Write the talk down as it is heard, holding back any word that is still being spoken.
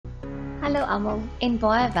Hallo almal en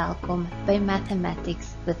baie welkom by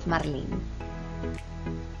Mathematics with Marlien.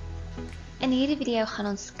 In hierdie video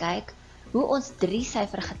gaan ons kyk hoe ons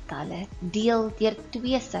 3-syfer getalle deel deur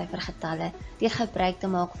 2-syfer getalle deur gebruik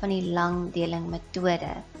te maak van die Langdeling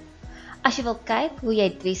metode. As jy wil kyk hoe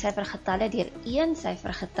jy 3-syfer getalle deur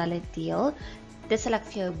 1-syfer getalle deel, dit sal ek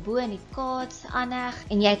vir jou bo in die kaarts aanheg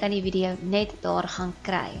en jy kan die video net daar gaan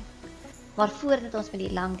kry. Maar voordat ons met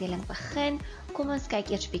die langdeling begin, kom ons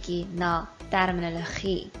kyk eers bietjie na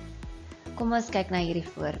terminologie. Kom ons kyk na hierdie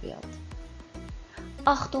voorbeeld.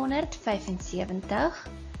 875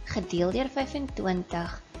 gedeel deur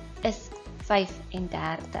 25 is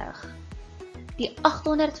 35. Die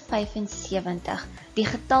 875, die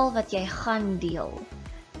getal wat jy gaan deel,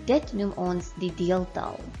 dit noem ons die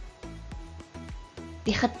deeltal.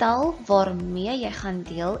 Die getal waarmee jy gaan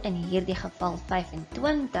deel, in hierdie geval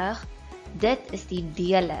 25, dit is die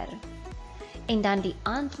deler. En dan die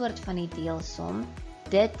antwoord van die deelsom,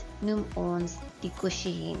 dit noem ons die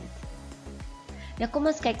kwotient. Nou kom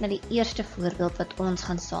ons kyk na die eerste voorbeeld wat ons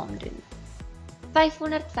gaan saam doen.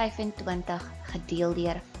 525 gedeel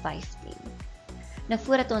deur 15. Nou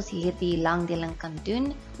voordat ons hierdie langdeling kan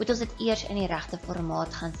doen, moet ons dit eers in die regte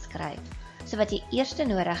formaat gaan skryf. So wat jy eers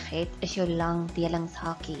nodig het, is jou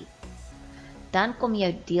langdelingshakkie. Dan kom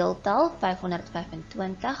jou deeltal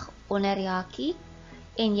 525 onder die hakkie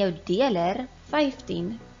en jou deler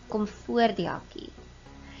 15 kom voor die hakkie.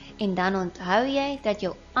 En dan onthou jy dat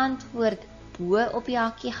jou antwoord bo op die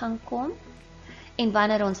hakkie gaan kom en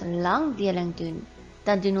wanneer ons langdeling doen,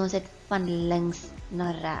 dan doen ons dit van links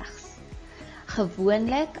na regs.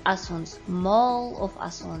 Gewoonlik as ons maal of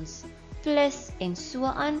as ons plus en so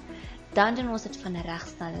aan, dan doen ons dit van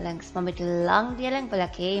regs na links, maar met langdeling wil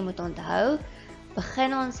ek hê jy moet onthou,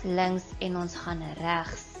 begin ons links en ons gaan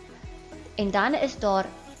regs. En dan is daar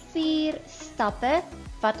 4 stappe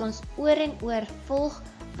wat ons oor en oor volg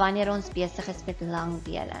wanneer ons besig is met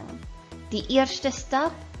langdeling. Die eerste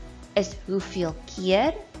stap is hoeveel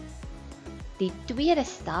keer, die tweede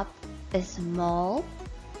stap is maal,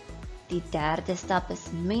 die derde stap is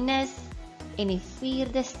minus en die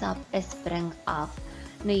vierde stap is bring af.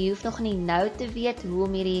 Nou jy hoef nog nie nou te weet hoe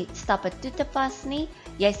om hierdie stappe toe te pas nie,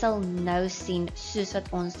 jy sal nou sien soos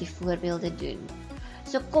wat ons die voorbeelde doen.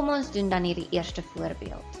 So kom ons doen dan hierdie eerste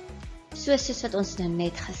voorbeeld. Soos wat ons nou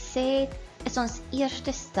net gesê het, is ons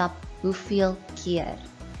eerste stap hoeveel keer.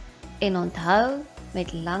 En onthou,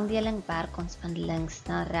 met langdeling werk ons van links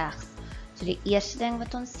na regs. So die eerste ding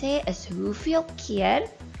wat ons sê is hoeveel keer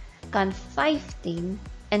kan 15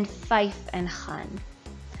 in 5 ingaan.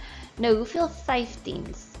 Nou hoeveel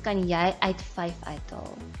 15's kan jy uit 5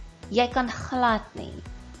 uithaal? Jy kan glad nie.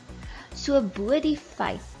 So bo die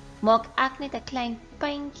 5 maak ek net 'n klein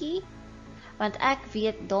puntjie, want ek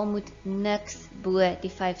weet daar moet niks bo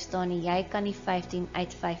die 5 staan nie. Jy kan nie 15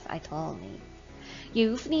 uit 5 uithaal nie. Jy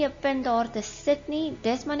hoef nie 'n punt daar te sit nie,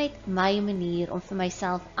 dis maar net my manier om vir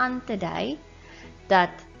myself aan te dui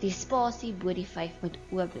dat die spasie bo die 5 moet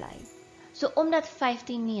oop bly. So omdat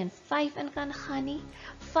 15 nie in 5 in kan gaan nie,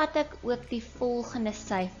 vat ek ook die volgende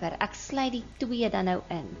syfer. Ek sluit die 2 dan nou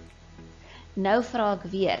in. Nou vra ek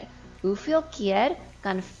weer, hoeveel keer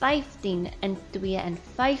kan 15 in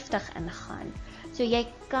 52 ingaan? So jy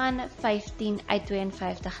kan 15 uit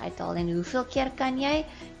 52 uithaal en hoeveel keer kan jy?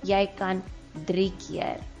 Jy kan 3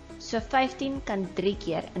 keer. So 15 kan 3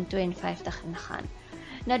 keer in 52 ingaan.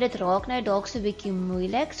 Nou dit raak nou dalk so 'n bietjie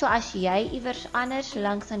moeilik, so as jy iewers anders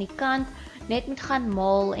langs aan die kant net moet gaan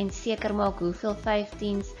maal en seker maak hoeveel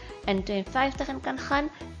 15's in 52 in kan gaan,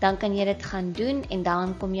 dan kan jy dit gaan doen en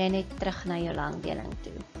dan kom jy net terug na jou langdeling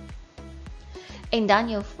toe. En dan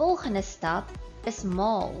jou volgende stap is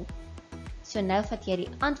maal. So nou vat jy die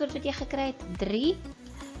antwoord wat jy gekry het, 3,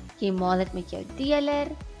 jy maal dit met jou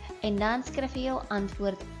deler en dan skryf jy jou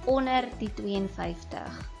antwoord onder die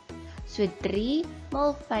 52. So 3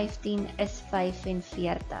 maal 15 is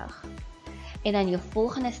 45. En dan jou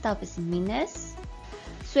volgende stap is minus.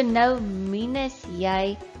 So nou minus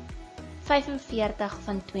jy 45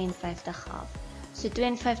 van 52 af. So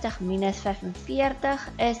 52 minus 45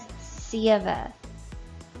 is 7.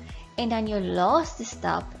 En dan jou laaste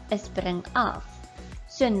stap is bring af.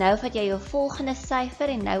 So nou vat jy jou volgende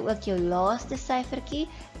syfer en nou ook jou laaste syfertjie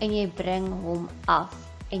en jy bring hom af.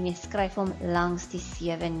 En jy skryf hom langs die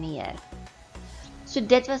 7 neer. So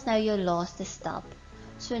dit was nou jou laaste stap.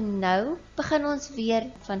 So nou begin ons weer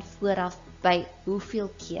van vooraf by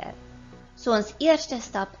hoeveel keer. So ons eerste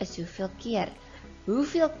stap is hoeveel keer.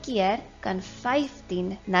 Hoeveel keer kan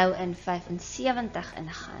 15 nou in 75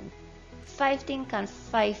 ingaan? 15 kan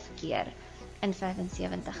 5 keer in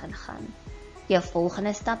 75 ingaan. Jou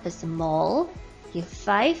volgende stap is maal, jou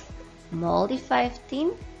 5 maal die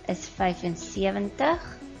 15 is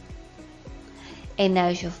 75. En nou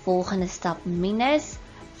is jou volgende stap minus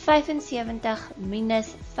 75 minus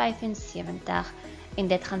 75 en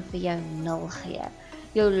dit gaan vir jou 0 gee.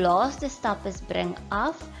 Jou laaste stap is bring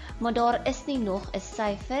af, maar daar is nie nog 'n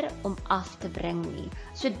syfer om af te bring nie.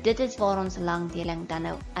 So dit is waar ons langdeling dan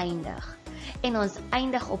nou eindig. En ons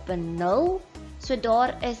eindig op 'n 0, so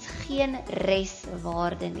daar is geen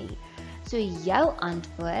reswaarde nie. So jou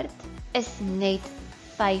antwoord is net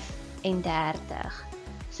 35.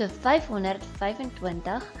 So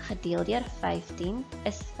 525 gedeel deur 15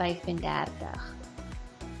 is 35.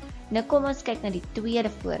 Nou kom ons kyk na die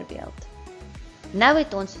tweede voorbeeld. Nou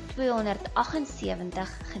het ons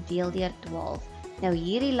 278 gedeel deur 12. Nou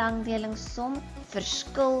hierdie langdelingssom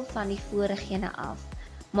verskil van die vorigene af.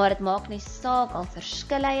 Maar dit maak nie saak al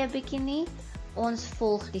verskil hy 'n bietjie nie, ons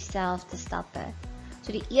volg dieselfde stappe.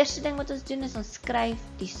 So die eerste ding wat ons doen is ons skryf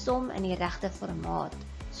die som in die regte formaat.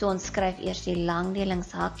 So ons skryf eers die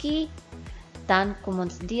langdelingshakkie, dan kom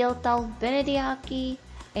ons deeltal binne die hakkie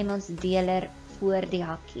en ons deler voor die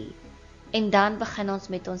hakkie. En dan begin ons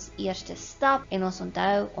met ons eerste stap en ons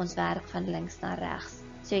onthou ons werk van links na regs.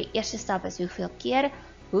 So die eerste stap is hoeveel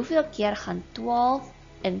keer gaan 12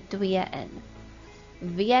 in 2 in?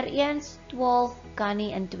 Weereens 12 kan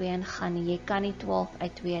nie in 2 ingaan nie, jy kan nie 12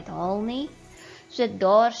 uit 2 uithaal nie. So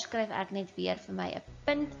daar skryf ek net weer vir my 'n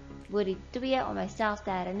punt bo die 2 om myself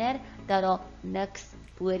te herinner dat daar niks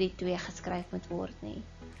bo die 2 geskryf moet word nie.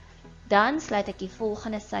 Dan sluit ek die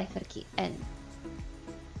volgende syfertjie in.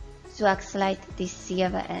 So ek sluit die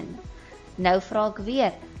 7 in. Nou vra ek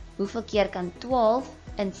weer, hoeveel keer kan 12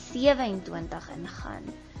 in 27 ingaan?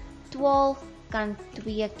 12 kan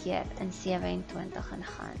 2 keer in 27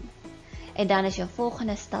 ingaan. En dan is jou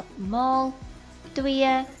volgende stap maal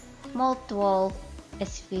 2 maal 12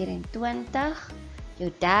 is 24.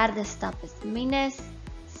 Jou derde stap is minus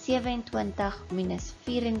 27 minus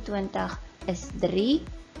 24 is 3.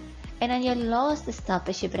 En dan jou laaste stap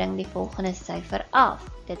is jy bring die volgende syfer af.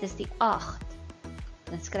 Dit is die 8.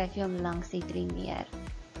 Dan skryf jy hom langs die 3 neer.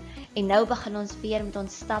 En nou begin ons weer met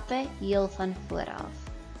ons stappe heel van vooraf.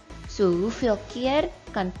 So hoeveel keer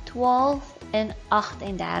kan 12 in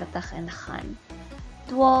 38 ingaan?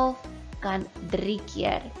 12 kan 3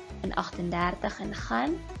 keer in 38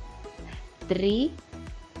 ingaan. 3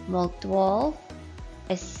 maal 12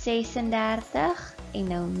 is 36 en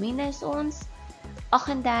nou minus ons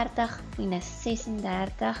 38 minus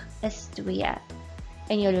 36 is 2.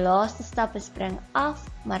 En jou laaste stap is bring af,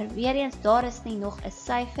 maar weer eens daar is nie nog 'n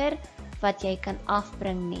syfer wat jy kan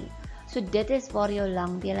afbring nie. So dit is waar jou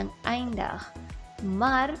langdeling eindig.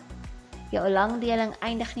 Maar jou langdeling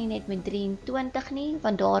eindig nie net met 23 nie,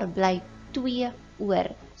 want daar bly 2 oor.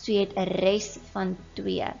 So jy het 'n res van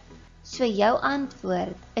 2. So jou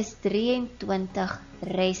antwoord is 23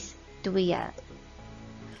 res 2.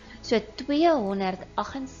 So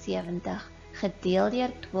 278 gedeel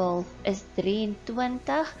deur 12 is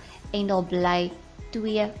 23 en daar bly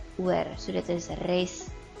 2 oor. So dit is res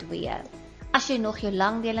 2. As jy nog jou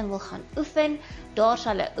langdeling wil gaan oefen, daar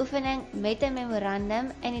sal 'n oefening met 'n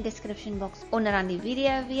memorandum in die description box onderaan die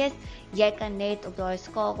video wees. Jy kan net op daai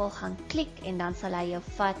skakel gaan klik en dan sal hy jou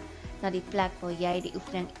vat na die plek waar jy die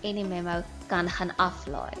oefening en die memo kan gaan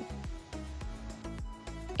aflaai.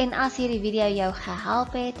 En as hierdie video jou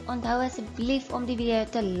gehelp het, onthou asseblief om die video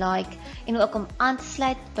te like en ook om aan te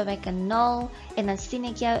sluit by my kanaal en dan sien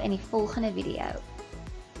ek jou in die volgende video.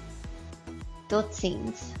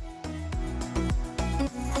 Totsiens!